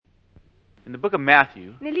In the book of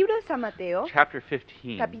Matthew, En el libro de San Mateo, chapter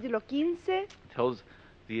 15, capítulo 15, tells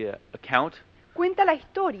the account cuenta la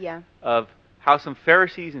historia of how some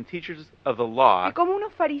Pharisees and teachers of the law de cómo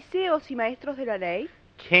unos fariseos y maestros de la ley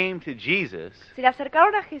came to Jesus se le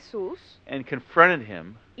acercaron a Jesús and confronted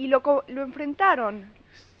him, y lo enfrentaron,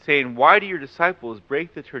 saying, "Why do your disciples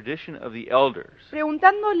break the tradition of the elders?"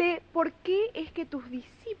 preguntándole por qué es que tus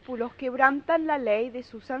discípulos quebrantan la ley de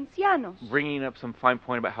sus ancianos, Bringing up some fine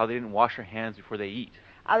point about how they didn't wash their hands before they eat.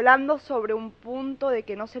 hablando sobre un punto de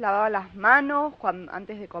que no se lavaban las manos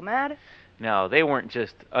antes de comer. Now, they weren't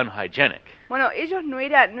just unhygienic. Bueno, ellos no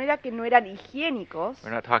era que no eran higiénicos,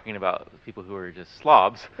 We're not talking about people who are just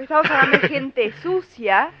slobs. pero estamos hablando de gente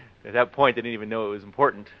sucia. At that point, they didn't even know it was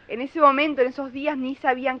important. En ese momento, en esos días, ni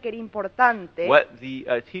sabían que era importante. What the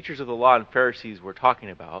teachers of the law and Pharisees were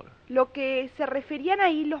talking about Lo que se referían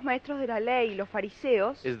ahí los maestros de la ley y los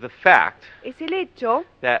fariseos is the fact es el hecho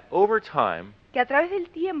that over time, que a través del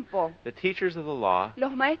tiempo the teachers of the law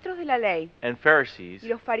los maestros de la ley and Pharisees y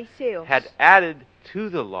los fariseos had added to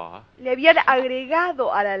the law le habían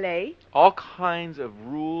agregado a la ley all kinds of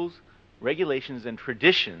rules, regulations, and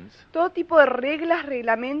traditions. todo tipo de reglas,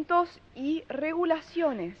 reglamentos y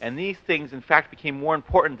regulaciones. And these things, in fact, became more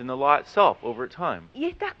important than the law itself over time. Y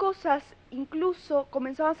estas cosas incluso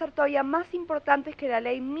comenzaban a ser todavía más importantes que la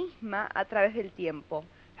ley misma a través del tiempo.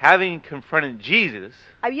 Having confronted Jesus,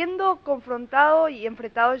 Habiendo confrontado y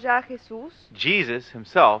enfrentado ya a Jesús, Jesus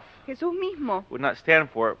himself Jesús mismo would not stand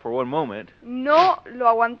for it for one moment no lo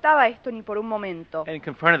aguantaba esto ni por un momento and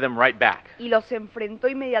confronted them right back. y los enfrentó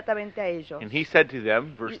inmediatamente a ellos. And he said to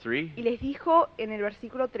them, verse 3, Y les dijo en el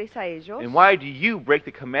versículo 3 a ellos, "And why do you break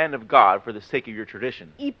the command of God for the sake of your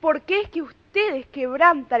tradition?" ¿y por qué es que ustedes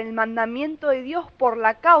quebrantan el mandamiento de Dios por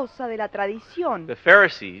la causa de la tradición? The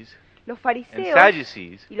Pharisees Los and fariseos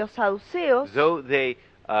Sadducees, y los saduceos, though they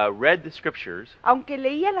read the scriptures aunque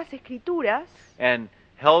leían las escrituras and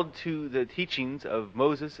held to the teachings of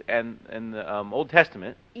Moses and the Old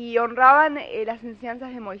Testament, y honraban las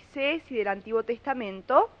enseñanzas de Moisés y del Antiguo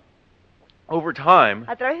Testamento, over time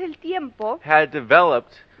a través del tiempo had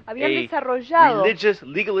developed habían a desarrollado religious,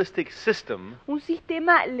 legalistic system un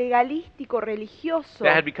sistema legalístico religioso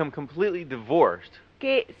that had become completely divorced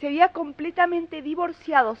que se había completamente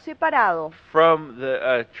divorciado, separado from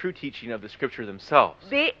the true teaching of the Scripture themselves,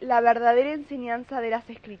 de la verdadera enseñanza de las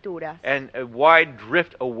escrituras and a wide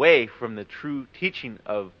drift away from the true teaching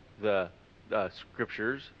of the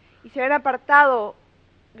Scriptures, y se habían apartado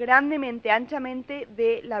grandemente, anchamente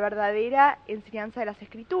de la verdadera enseñanza de las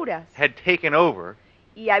escrituras had taken over,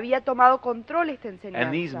 y había tomado control esta and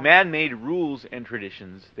these enseñanza. man-made rules and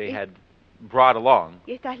traditions they had brought along,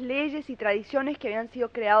 Y estas leyes y tradiciones que habían sido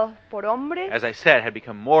creadas por hombres, as I said, had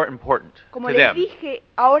become more important como to les them dije,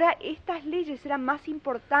 ahora estas leyes eran más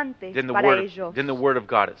importantes than para ellos the Word of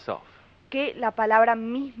God itself. que la palabra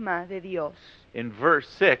misma de Dios. In verse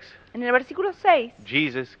 6, En el versículo 6,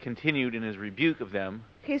 Jesus continued in his rebuke of them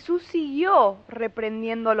Jesús siguió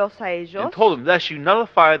reprendiéndolos a ellos and told them, "Thus you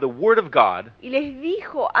nullify the Word of God y les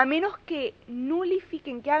dijo, a menos que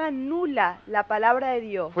nulifiquen, que hagan nula la palabra de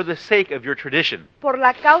Dios for the sake of your tradition." por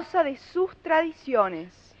la causa de sus tradiciones.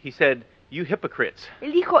 He said, "You hypocrites."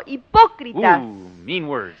 Él dijo, hipócritas. Mean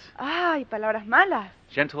words. Ay, palabras malas.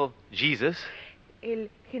 Gentle Jesus,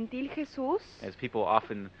 El gentil Jesús, as people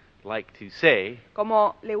often like to say,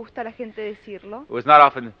 como le gusta a la gente decirlo, was not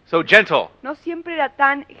often so gentle no siempre era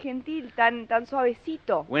tan gentil, tan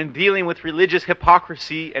suavecito. when dealing with religious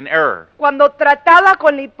hypocrisy and error. Cuando trataba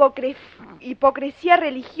con la hipocresía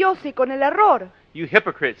religiosa y con el error, You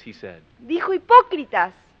hypocrites, he said. dijo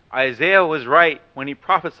hipócritas. Isaiah was right when he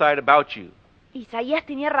prophesied about you. Isaías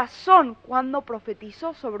tenía razón cuando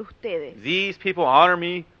profetizó sobre ustedes. These people honor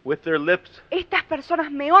me with their lips, Estas personas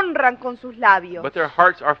me honran con sus labios, but their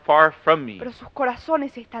hearts are far from me. pero sus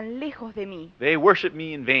corazones están lejos de mí. They worship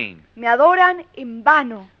me in vain. Me adoran en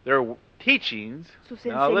vano. Their teachings, Sus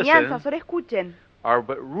now enseñanzas, listen, ahora escuchen, are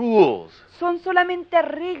but rules son solamente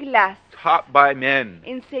reglas taught by men.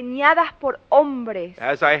 enseñadas por hombres.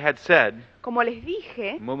 As I had said Como les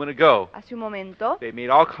dije a moment ago, hace un momento, they made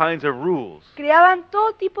all kinds of rules, creaban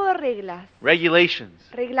todo tipo de reglas, regulations,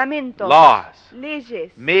 reglamentos, laws,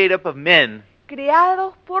 leyes, made up of men,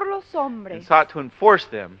 creados por los and hombres sought to enforce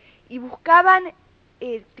them y buscaban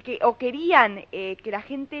querían que la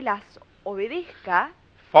gente las obedezca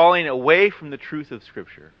falling away from the truth of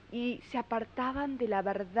Scripture y se apartaban de la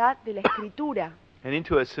verdad de la Escritura and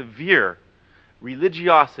into a severe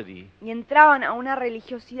religiosity y entraban a una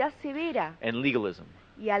religiosidad severa and legalism.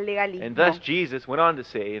 y al legalismo. And thus Jesus went on to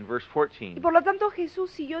say in verse Y 14, por lo tanto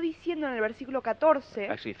Jesús siguió diciendo en el versículo 14,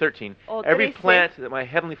 actually 13, o every 13, plant that my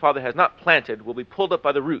heavenly Father has not planted will be pulled up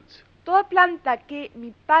by the roots. toda planta que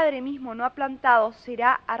mi Padre mismo no ha plantado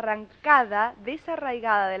será arrancada,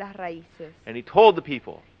 desarraigada de las raíces. And he told the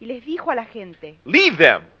people, Y les dijo a la gente, leave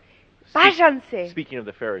them. váyanse, Speaking of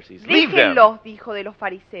the Pharisees, leave them. déjenlos, dijo de los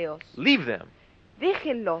fariseos, Leave them.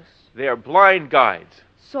 déjenlos, They are blind guides.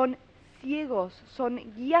 son ciegos, son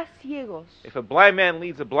guías ciegos. If a blind man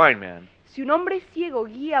leads a blind man, Si un hombre ciego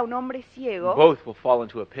guía a un hombre ciego, both will fall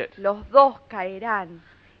into a pit. los dos caerán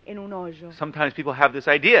en un hoyo. Sometimes people have this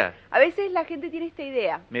idea. A veces la gente tiene esta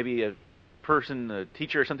idea. Maybe a person, a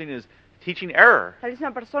teacher or something is teaching error. Tal vez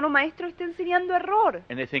una persona o maestro está enseñando error.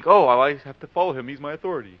 And they think, oh, I have to follow him. He's my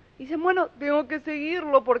authority. Dicen, bueno, tengo que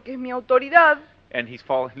seguirlo porque es mi autoridad. And he's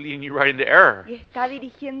leading you right into error. Y está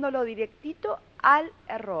dirigiéndolo directito al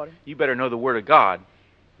error. You better know the Word of God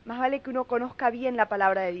Más vale que uno conozca bien la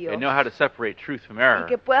palabra de Dios and know how to separate truth from y error.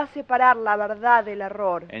 que pueda separar la verdad del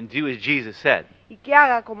error And do as Jesus said. y que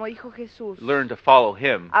haga como dijo Jesús. Learn to follow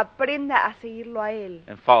him Aprenda a seguirlo a Él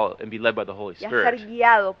and follow and be led by the Holy y a ser Spirit.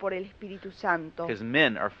 guiado por el Espíritu Santo. Because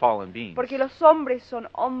men are fallen beings. Porque los hombres son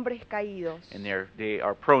hombres caídos And they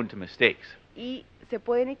are prone to mistakes. y se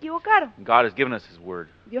pueden equivocar. God has given us His Word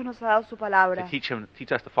Dios nos ha dado su to palabra teach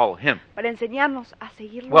us to follow Him. para enseñarnos a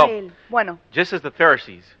seguirlo Well, a Él. Bueno, Just as the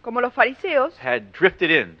Pharisees como los fariseos had drifted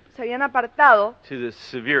in se habían apartado to this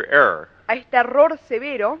severe error a este error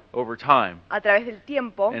severo over time a través del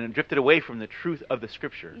tiempo and drifted away from the truth of the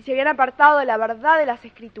Scripture, y se habían apartado de la verdad de las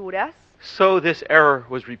Escrituras, so this error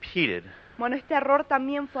was repeated bueno, este error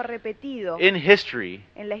también fue repetido in history,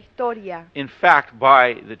 en la historia. in fact,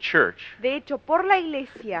 by the church, De hecho, por la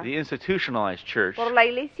iglesia, the institutionalized church, por la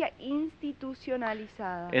iglesia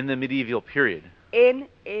institucionalizada in the medieval period. en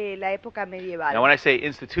la época Now, when medieval. I say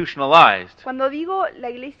institutionalized, Cuando digo la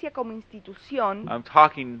iglesia como institución, I'm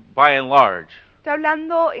talking by and large, estoy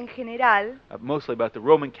hablando en general mostly about the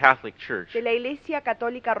Roman Catholic Church, de la iglesia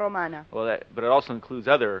católica romana, but it also includes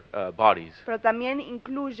other bodies pero también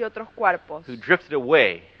incluye otros cuerpos who drifted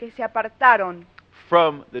away que se apartaron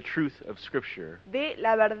from the truth of Scripture de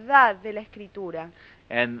la verdad de la Escritura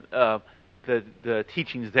and the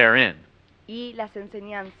teachings therein, y las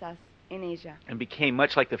enseñanzas en ella. and became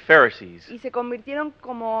much like the Pharisees, Y se convirtieron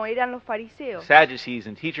como eran los fariseos, Sadducees,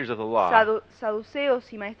 and teachers of the law,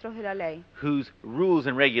 saduceos y maestros de la ley, whose rules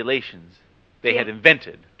and regulations they Bien. had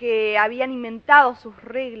invented que habían inventado sus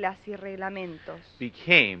reglas y reglamentos.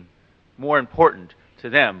 became more important to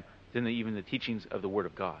them than even the teachings of the Word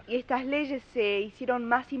of God. Y estas leyes se hicieron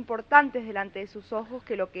más importantes delante de sus ojos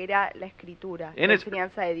que lo que era la Escritura, In la its-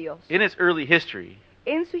 enseñanza de Dios. In its early history,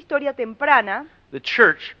 En su historia temprana, the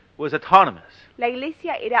church was autonomous. la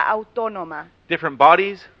iglesia era autónoma, Different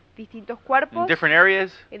bodies distintos in cuerpos different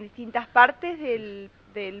areas en distintas partes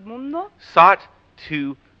del mundo sought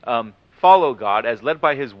to follow God as led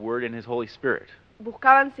by His Word and His Holy Spirit.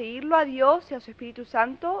 buscaban seguirlo a Dios y a su Espíritu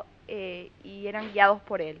Santo y eran guiados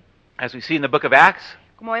por Él. As we see in the book of Acts,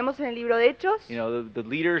 Como vemos en el libro de Hechos, the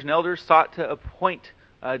leaders and elders sought to appoint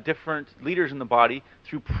different leaders in the body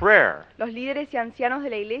through prayer. los líderes y ancianos de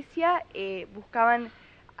la iglesia buscaban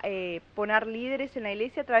poner líderes en la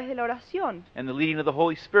iglesia a través de la oración And the leading of the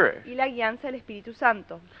Holy Spirit. y la guianza del Espíritu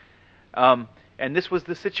Santo. And this was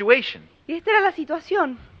the situation. Y esta era la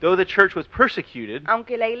situación. Though the church was persecuted,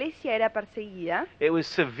 Aunque la iglesia era perseguida, it was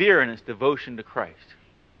severe in its devotion to Christ.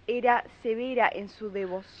 era severa en su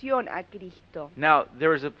devoción a Cristo. Now, there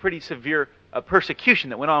was a pretty severe persecution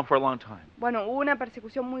that went on for a long time. Bueno, hubo una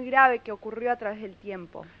persecución muy grave que ocurrió a través del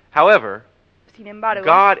tiempo. However, Sin embargo,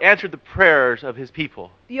 God answered the prayers of His people.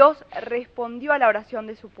 Dios respondió a la oración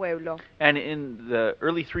de su pueblo. And in the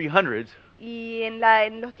early 300s, Y en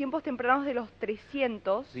los tiempos tempranos de los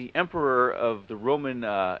 300, the emperor of the Roman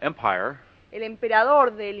Empire, el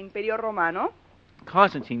emperador del Imperio Romano,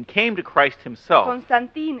 Constantine, came to Christ himself,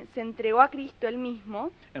 Constantín, se entregó a Cristo él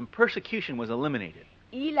mismo and persecution was eliminated.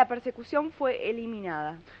 y la persecución fue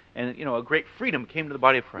eliminada. And, a great freedom came to the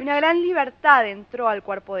body of Y Christ. una gran libertad entró al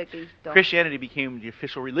cuerpo de Cristo. Christianity became the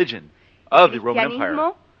official religion of the El Roman Empire.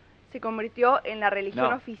 cristianismo se convirtió en la religión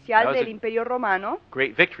No, oficial that was del a- Imperio Romano.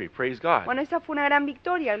 Great victory, praise God. Bueno, esa fue una gran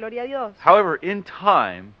victoria, gloria a Dios. However, in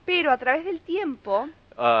time, Pero a través del tiempo,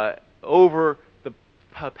 over the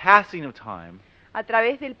passing of time, a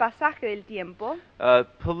través del pasaje del tiempo,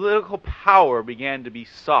 political power began to be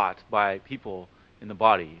sought by people in the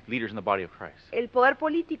body, leaders in the body of Christ. el poder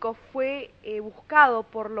político fue buscado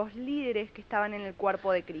por los líderes que estaban en el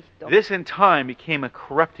cuerpo de Cristo. This in time became a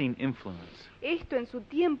corrupting influence. Esto en su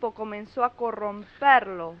tiempo comenzó a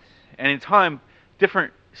corromperlos. And in time,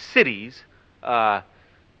 different cities,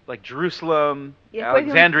 like Jerusalem, Y después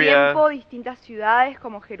de un Alexandria, tiempo, distintas ciudades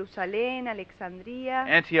como Jerusalén, Alexandría,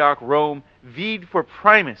 Antioch, Rome, vied for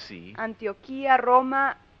primacy Antioquía,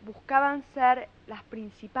 Roma, buscaban ser las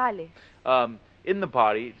principales in the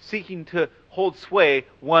body, seeking to hold sway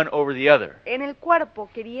one over the other. en el cuerpo,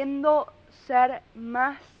 queriendo ser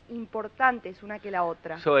más importantes una que la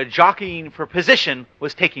otra. So a jockeying for position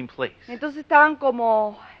was taking place. Entonces estaban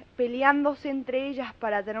como peleándose entre ellas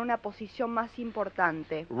para tener una posición más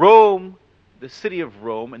importante. Rome, the city of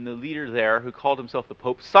Rome, and the leader there, who called himself the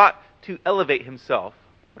Pope, sought to elevate himself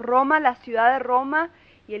Roma, la ciudad de Roma,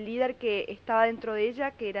 y el líder que estaba dentro de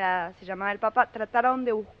ella, se llamaba el Papa, trataron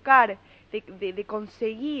de buscar, de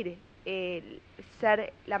conseguir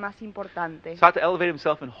ser la más importante. sought to elevate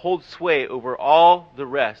himself and hold sway over all the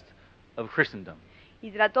rest of Christendom. Y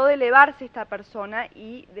trató de elevarse esta persona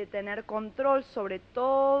y de tener control sobre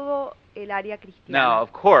todo el área cristiana. Now,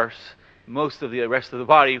 of course, most of the rest of the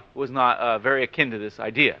body was not very akin to this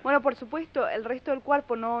idea. Bueno, por supuesto, el resto del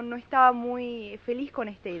cuerpo no estaba muy feliz con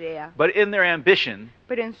esta idea, But in their ambition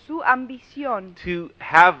pero en su ambición to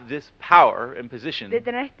have this power and position, de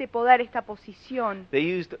tener este poder, esta posición, they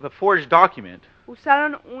used a forged document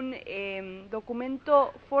usaron un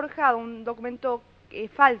documento forjado, un documento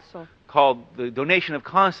falso, called the Donation of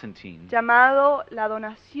Constantine llamado la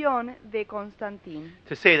donación de Constantín,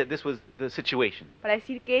 to say that this was the situation. para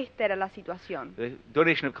decir que esta era la situación. The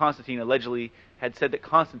Donation of Constantine allegedly had said that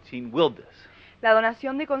Constantine willed this. La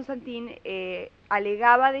donación de Constantín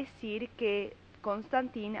alegaba decir que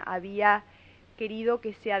Constantín había querido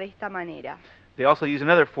que sea de esta manera. They also used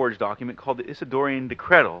another forged document called the Isidorian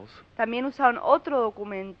Decretals También usaron otro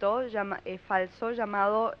documento falso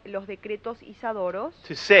llamado los decretos Isadoros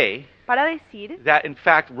to say para decir that in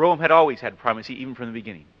fact Rome had always had primacy even from the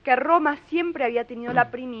beginning. que Roma siempre había tenido la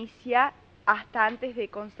primicia hasta antes de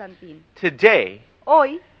Constantín. Today,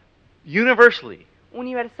 Hoy, universally,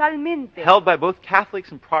 universalmente, held by both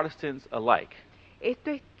Catholics and Protestants alike,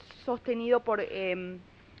 esto es sostenido por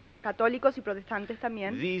católicos y protestantes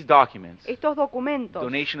también, these documents, estos documentos,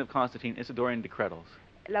 Donation of Constantine, Isidorian Decretals,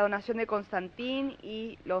 la donación de Constantín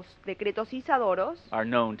y los decretos Isadoros, are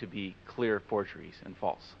known to be clear forgeries and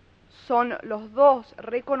false. son los dos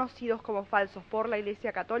reconocidos como falsos por la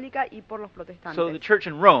Iglesia Católica y por los So the protestantes. church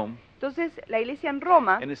in Rome, Entonces, la Iglesia en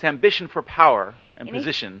Roma, in its ambition for power and en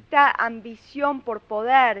position, esta ambición por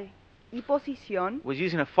poder y posición, was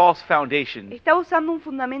using a false foundation está usando un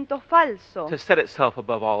fundamento falso to set itself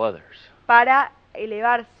above all others. para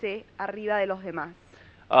elevarse arriba de los demás.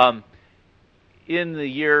 In the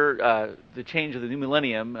year, the change of the new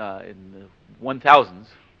millennium in the 1000s,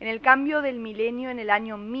 En el cambio del milenio en el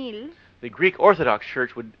año 1000, the Greek Orthodox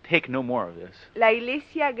Church would take no more of this la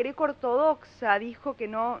Iglesia greco-ortodoxa dijo que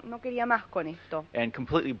no quería más con esto. and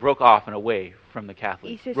completely broke off and away from the Y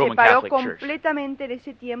Catholic, se Roman separó Catholic Church. completamente en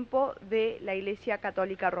ese tiempo de la Iglesia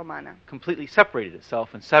Católica Romana. Completely separated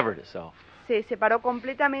itself and severed itself. Se separó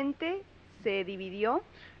completamente, se dividió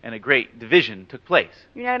And a great division took place.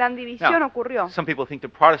 y una gran división Now, ocurrió. Some people think the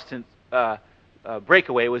Protestant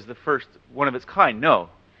breakaway was the first one of its kind. No.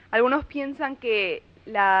 Algunos piensan que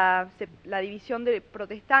la división de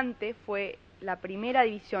protestante fue la primera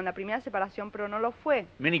división, la primera separación, pero no lo fue.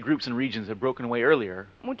 Many groups and regions had broken away earlier.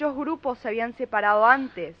 Muchos grupos se habían separado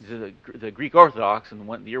antes. The Greek Orthodox in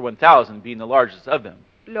the year 1000 being the largest of them.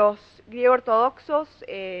 Los griegos ortodoxos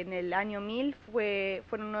en el año 1000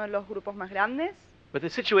 fueron uno de los grupos más grandes, But the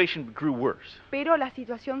situation grew worse. pero la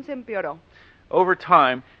situación se empeoró. Over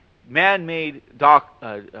time, man-made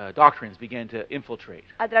doctrines began to infiltrate.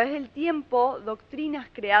 A través del tiempo, doctrinas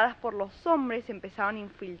creadas por los hombres empezaron a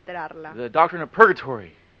infiltrarla. The doctrine of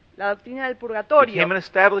purgatory La doctrina del became purgatorio an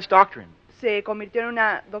established doctrine. se convirtió en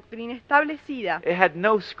una doctrina establecida. It had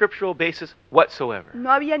no scriptural basis whatsoever.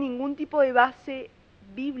 No había ningún tipo de base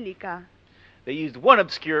bíblica. They used one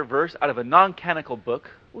obscure verse out of a non-canonical book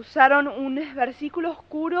Usaron un versículo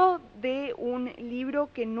oscuro de un libro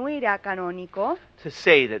que no era canónico to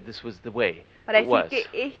say that this was the way para it decir was. que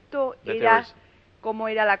esto That there era was como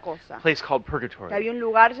era la cosa. a place called Que purgatory. había un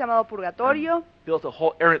lugar llamado purgatorio Built a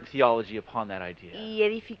whole errant theology upon that idea. y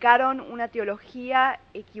edificaron una teología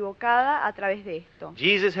equivocada a través de esto.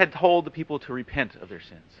 Jesus had told the people to repent of their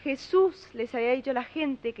sins. Jesús les había dicho a la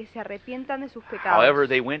gente que se arrepientan de sus However, pecados.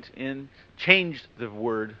 they went and changed the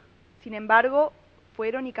word Sin embargo,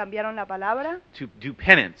 fueron y cambiaron la palabra to do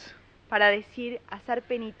penance para decir hacer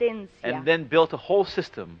penitencia. and then built a whole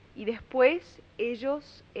system Y después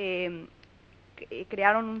ellos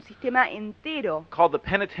crearon un sistema entero called the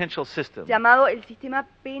penitential system, llamado el sistema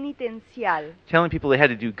penitencial, telling people they had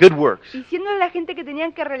to do good works diciéndole a la gente que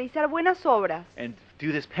tenían que realizar buenas obras and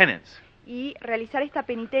do this penance y realizar esta in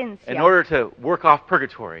penitencia order to work off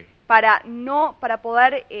purgatory para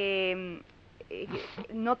poder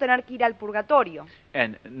no tener que ir al purgatorio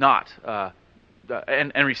and not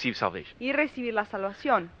and receive salvation. y recibir la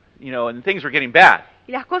salvación. You know, and things were getting bad.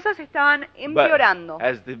 Y las cosas estaban But empeorando.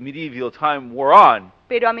 as the medieval time wore on,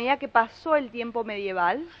 Pero a medida que pasó el tiempo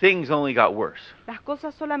medieval, things only got worse. las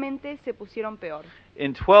cosas solamente se pusieron peor.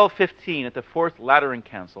 In 1215, at the Fourth Lateran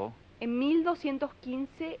Council, En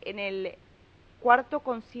 1215, en el Cuarto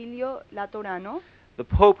Concilio Laterano, the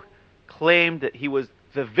Pope claimed that he was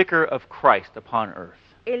the vicar of Christ upon earth.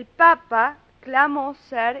 el Papa clamó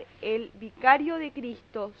ser el vicario de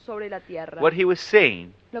Cristo sobre la tierra. What he was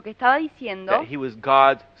saying, Lo que estaba diciendo that he was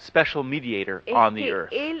God's special mediator es on the que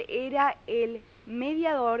earth. él era el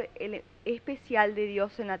mediador especial de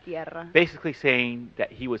Dios en la tierra. Basically saying that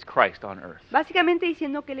he was Christ on earth. Básicamente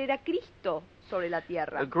diciendo que él era Cristo sobre la A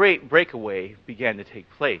tierra. great breakaway began to take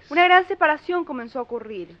place. Una gran separación comenzó a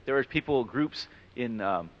ocurrir. There was people, groups in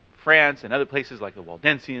France and other places like the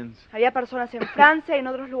Waldensians, Había personas en Francia y en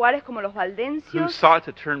otros lugares como los who valdencios sought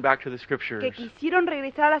to turn back to the que scriptures. quisieron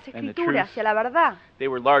regresar a las and the escrituras truth. y a la verdad, They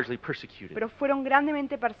were largely persecuted pero fueron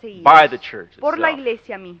grandemente perseguidos by the church por la itself.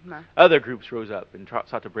 iglesia misma. Other groups rose up and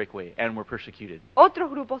sought to break away and were persecuted.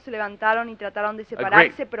 Otros grupos se levantaron y trataron de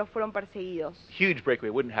separarse, pero fueron perseguidos. Huge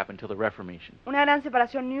breakaway wouldn't happen until the Reformation. Una gran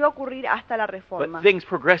separación no iba a ocurrir hasta la Reforma, But things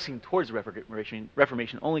progressing towards the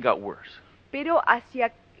Reformation only got worse. pero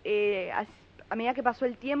a medida que pasó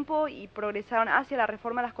el tiempo y progresaron hacia la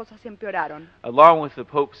Reforma, las cosas empeoraron. Along with the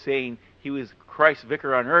Pope saying he was Christ's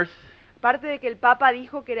vicar on earth, Aparte de que el Papa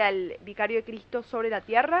dijo que era el vicario de Cristo sobre la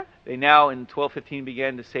tierra, they now in 1215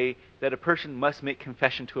 began to say that a person must make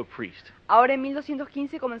confession to a priest. ahora en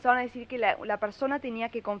 1215 comenzaron a decir que la persona tenía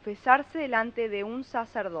que confesarse delante de un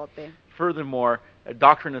sacerdote. Furthermore, a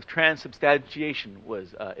doctrine of transubstantiation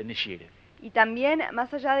was initiated. Y también,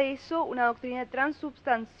 más allá de eso, una doctrina de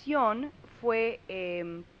transubstanciación fue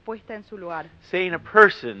puesta en su lugar, Saying a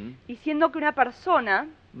person diciendo que una persona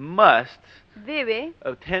must debe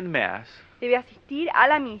attend Mass, asistir a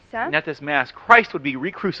la misa, and at this Mass, Christ would be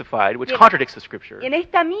re-crucified, which Y en- contradicts the Scripture. y en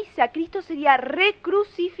esta misa Cristo sería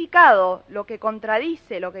recrucificado, lo que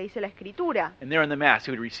contradice lo que dice la Escritura. And there in the Mass,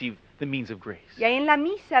 he would receive the means of grace. Y ahí en la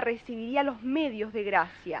misa recibiría los medios de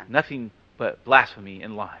gracia. Nothing but blasphemy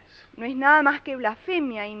and lies. No es nada más que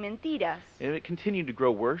blasfemia y mentiras. And it continued to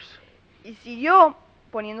grow worse. Y siguió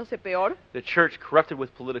poniéndose peor. The church, corrupted with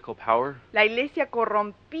political power, La iglesia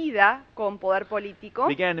corrompida con poder político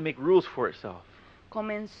began to make rules for itself,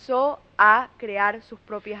 comenzó a crear sus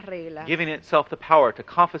propias reglas, giving itself the power to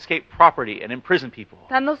confiscate property and imprison people.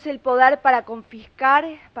 dándose el poder para confiscar,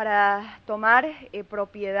 para tomar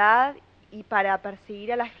propiedad y para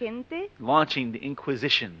perseguir a la gente, Launching the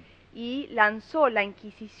Inquisition, y lanzó la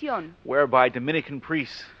Inquisición, whereby Dominican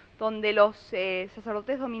priests donde los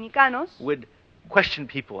sacerdotes dominicanos would question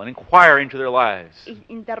people and inquire into their lives.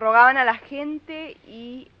 interrogaban a la gente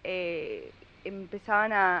y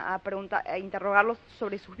empezaban a interrogarlos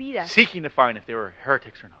sobre sus vidas, Seeking to find if they were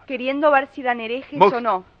heretics or not. queriendo ver si eran herejes Most o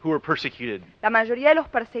no. who were persecuted La mayoría de los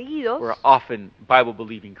perseguidos were often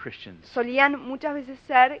Bible-believing Christians. solían muchas veces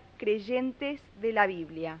ser creyentes de la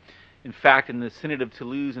Biblia. In fact, in the Synod of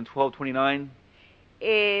Toulouse in 1229,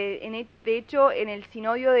 De hecho, en el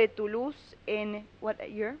Sinodio de Toulouse, en what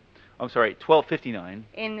year? 1259,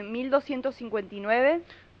 En 1259,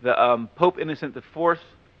 the Pope Innocent IV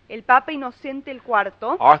el Papa Inocente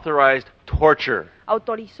IV authorized torture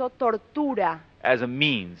autorizó tortura as a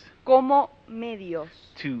means como medios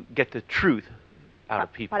to get the truth out of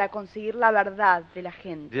people. para conseguir la verdad de la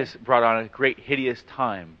gente. This brought on a great hideous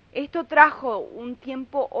time Esto trajo un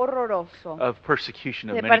tiempo horroroso of persecution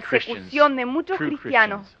of de many Christians, persecución de muchos true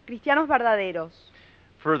cristianos verdaderos.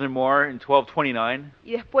 Furthermore, in 1229,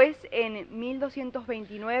 Y después, en the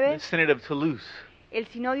 1229, Synod of Toulouse, el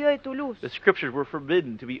Sinodio de Toulouse, the scriptures were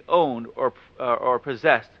forbidden to be owned or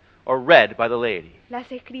possessed or read by the laity.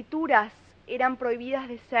 las escrituras eran prohibidas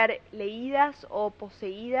de ser leídas o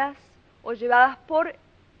poseídas o llevadas por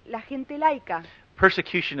la gente laica.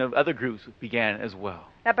 Persecution of other groups began as well.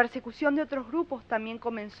 La persecución de otros grupos también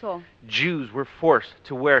comenzó. Jews were forced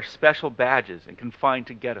to wear special badges and confined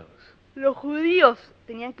to ghettos. Los judíos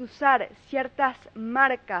tenían que usar ciertas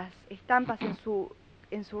marcas, estampas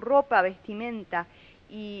en su ropa, vestimenta,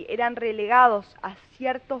 y eran relegados a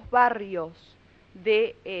ciertos barrios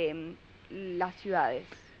de las ciudades.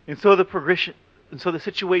 And so the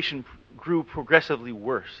situation grew progressively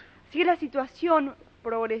worse. Así que la situación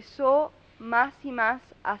progresó más y más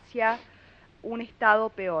hacia un estado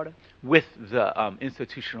peor, with the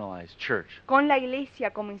institutionalized church, con la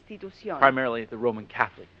iglesia como institución, primarily the Roman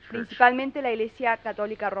Catholic Church. principalmente la iglesia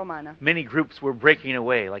católica romana. Many groups were breaking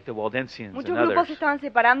away, like the Waldensians Muchos and grupos se others, estaban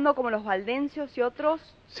separando, como los valdencios y otros,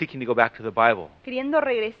 seeking to go back to the Bible, queriendo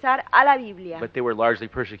regresar a la Biblia, but they were largely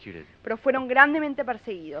persecuted. pero fueron grandemente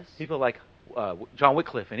perseguidos. People like John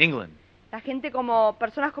Wycliffe in England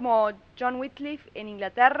Personas como John Wycliffe en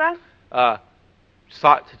Inglaterra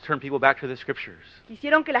sought to turn people back to the Scriptures.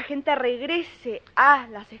 quisieron que la gente regrese a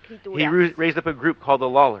las He escrituras. raised up a group called the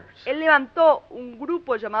Lollards, Él levantó un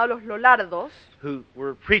grupo llamado los Lollardos, who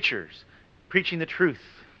were preachers, preaching the truth.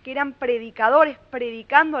 que eran predicadores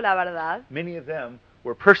predicando la verdad. Many of them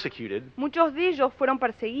were persecuted Muchos de ellos fueron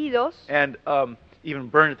perseguidos and even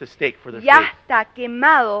burned at the stake for their y faith. hasta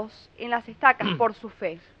quemados en las estacas por su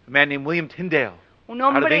fe. A man named William Tyndale Un out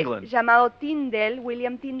of hombre England llamado Tyndale,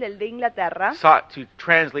 William Tyndale de Inglaterra, sought to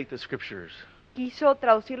translate the Scriptures quiso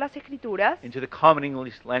traducir las escrituras into the common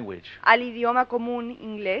English language al idioma común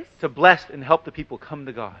inglés to bless and help the people come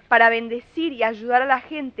to God. para bendecir y ayudar a la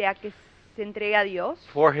gente a que se entregue a Dios.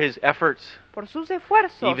 For his efforts, Por sus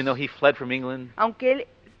esfuerzos, even though he fled from England, aunque él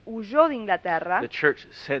huyó de Inglaterra, the church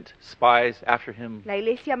sent spies after him la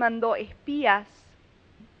iglesia mandó espías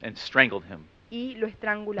and strangled him y lo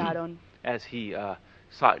estrangularon as he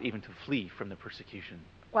sought even to flee from the persecution.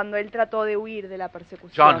 cuando él trató de huir de la John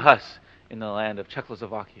persecución. Huss in the land of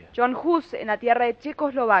Czechoslovakia John Hus, en la tierra de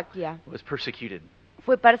Checoslovaquia, was persecuted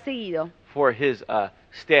fue perseguido for his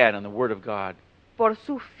stand on the Word of God. por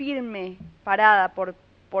su firme parada, por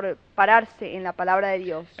pararse en la palabra de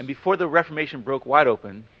Dios. And before the Reformation broke wide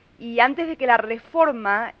open, Y antes de que la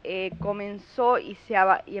reforma comenzó y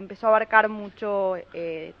empezó a abarcar mucho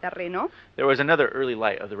terreno, there was another early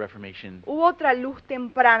light of the Reformation hubo otra luz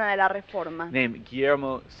temprana de la reforma, named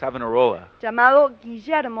Guillermo Savonarola, llamado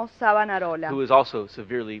Guillermo Savonarola, who was also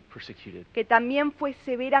severely persecuted que también fue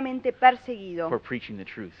severamente perseguido for preaching the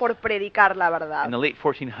truth. por predicar la In verdad. the late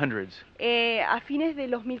 1400s, A fines de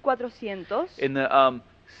los 1400, in the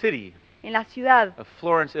city en la ciudad of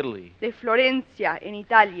Florence, Italy, de Florencia, en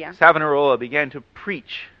Italia, Savonarola began to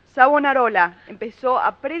preach Savonarola empezó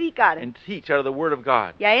a predicar and teach out of the Word of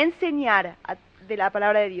God. y a enseñar de la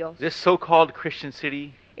palabra de Dios. This so-called Christian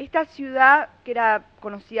city Esta ciudad, que era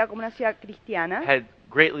conocida como una ciudad cristiana, had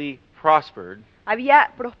greatly prospered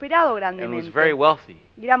había prosperado and was grandemente very wealthy,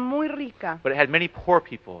 y era muy rica, but it had many poor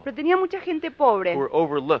people pero tenía mucha gente pobre who were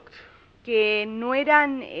overlooked que no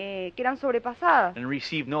eran que eran sobrepasadas and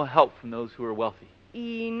received no help from those who were wealthy.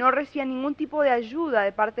 y no recibían ningún tipo de ayuda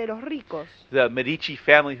de parte de los ricos. The Medici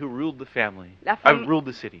family who ruled the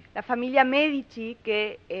city, La familia Medici,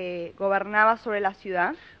 que gobernaba sobre la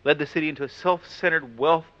ciudad, led the city into a self-centered,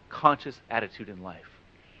 wealth-conscious attitude in life.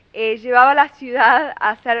 Llevaba la ciudad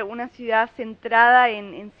a ser una ciudad centrada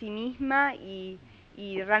en sí misma y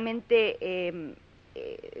realmente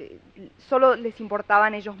solo les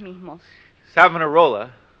importaban ellos mismos.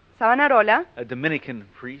 Savonarola, Savonarola, a Dominican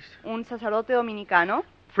priest, un sacerdote dominicano,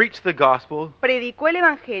 preached the gospel, predicó el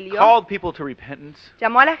evangelio, called people to repentance,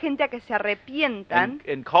 llamó a la gente a que se arrepientan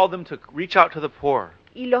and called them to reach out to the poor.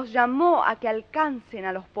 y los llamó a que alcancen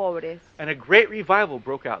a los pobres. And a great revival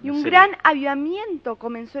broke out Y in the un city. gran avivamiento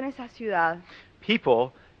comenzó en esa ciudad.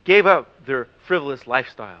 People gave up their frivolous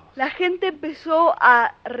lifestyles. La gente empezó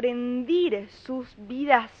a rendir sus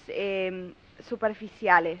vidas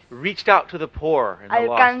superficiales. Reached out to the poor and the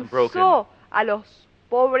lost and broken, Alcanzó a los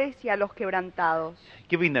pobres y a los quebrantados,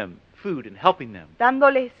 giving them food and helping them.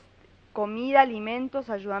 dándoles comida, alimentos,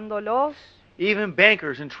 ayudándolos, Even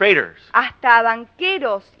bankers and traders hasta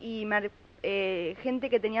banqueros y gente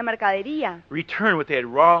que tenía mercadería. returned what they had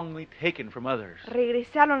wrongly taken from others.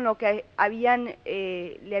 Regresaron lo que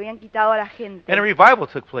le habían quitado a la gente. And a revival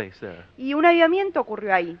took place there. Y un avivamiento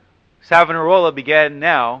ocurrió ahí. Savonarola began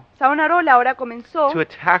now Savonarola ahora comenzó to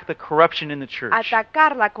attack the corruption in the a church.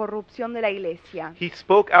 atacar la corrupción de la iglesia. He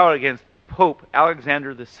spoke out against Pope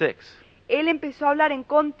Alexander VI, Él empezó a hablar en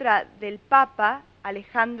contra del Papa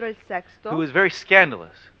Alejandro el who was VI, very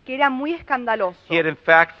scandalous. que era muy escandaloso. He had in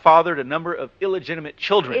fact fathered a number of illegitimate Él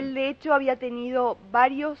children, de hecho había tenido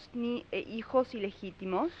varios hijos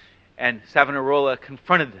ilegítimos and Savonarola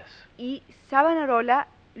confronted this. y Savonarola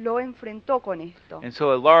lo enfrentó con esto. And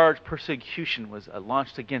so a large persecution was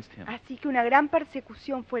launched against him. Así que una gran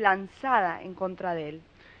persecución fue lanzada en contra de él.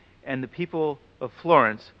 And the people of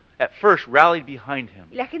Florence at first rallied behind him.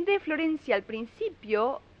 Y la gente de Florencia al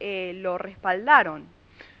principio lo respaldaron.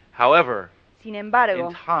 However, Sin in embargo,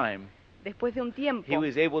 time, después de un tiempo, he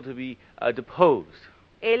was able to be deposed.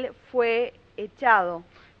 él fue echado.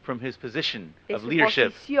 from his position de of su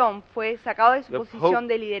leadership, posición, fue sacado de su the posición Pope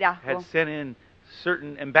de liderazgo. had sent in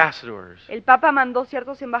certain ambassadors El Papa mandó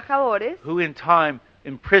ciertos embajadores who in time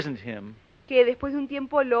imprisoned him, que después de un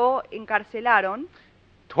tiempo lo encarcelaron,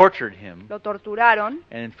 tortured him, lo torturaron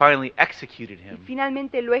and finally executed y him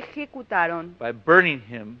finalmente lo ejecutaron by burning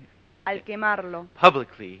him al quemarlo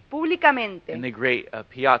publicly públicamente in the great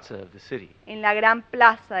piazza of the city. en la gran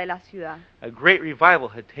plaza de la ciudad. A great revival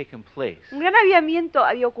had taken place, Un gran avivamiento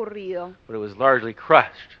había ocurrido, but it was largely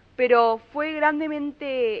crushed pero fue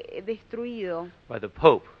grandemente destruido by the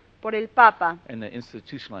Pope por el Papa and the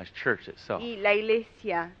institutionalized church itself. y la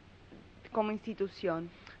Iglesia como institución.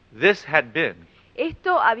 This had been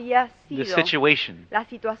Esto había the sido situation la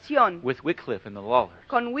situación with Wycliffe and the Lollards,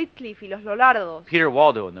 con Wycliffe y los Lollardos, Peter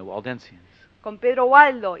Waldo and the Waldensians, con Pedro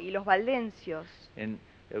Waldo y los Valdencios. and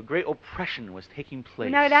a great oppression was taking place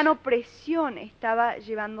Una gran opresión estaba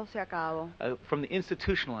llevándose a cabo from the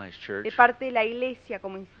institutionalized church, de parte de la Iglesia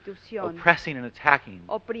como institución, oppressing and attacking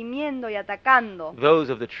oprimiendo y atacando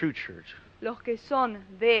those of the true church los que son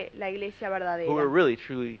de la Iglesia who were verdadera, really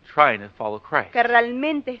truly trying to follow Christ. que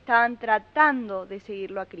realmente estaban tratando de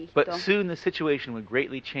seguirlo a Cristo. But soon the situation would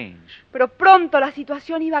greatly change. Pero pronto la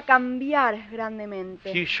situación iba a cambiar A few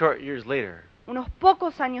grandemente. short years later, Unos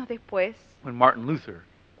pocos años después, when Martin Luther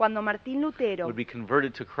cuando Martín Lutero would be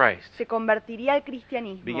converted to Christ, se convertiría al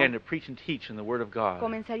cristianismo, began to preach and teach in the Word of God,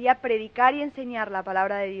 comenzaría a predicar y enseñar la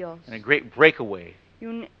palabra de Dios. and a great breakaway Y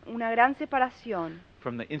una gran separación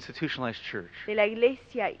from the institutionalized church de la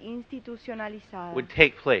iglesia institucionalizada would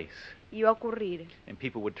take place, iba a ocurrir. and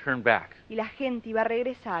people would turn back Y la gente iba a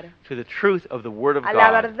regresar to the truth of the Word of a la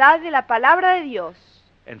God verdad de la palabra de Dios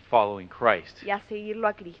and following Christ y a seguirlo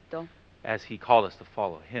a Cristo, as He called us to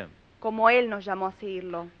follow Him, como Él nos llamó a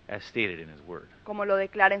seguirlo, as stated in His Word. como lo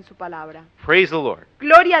declara en su palabra. Praise the Lord.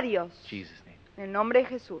 Gloria a Dios. In Jesus' name. En el nombre de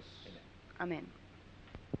Jesús. Amén.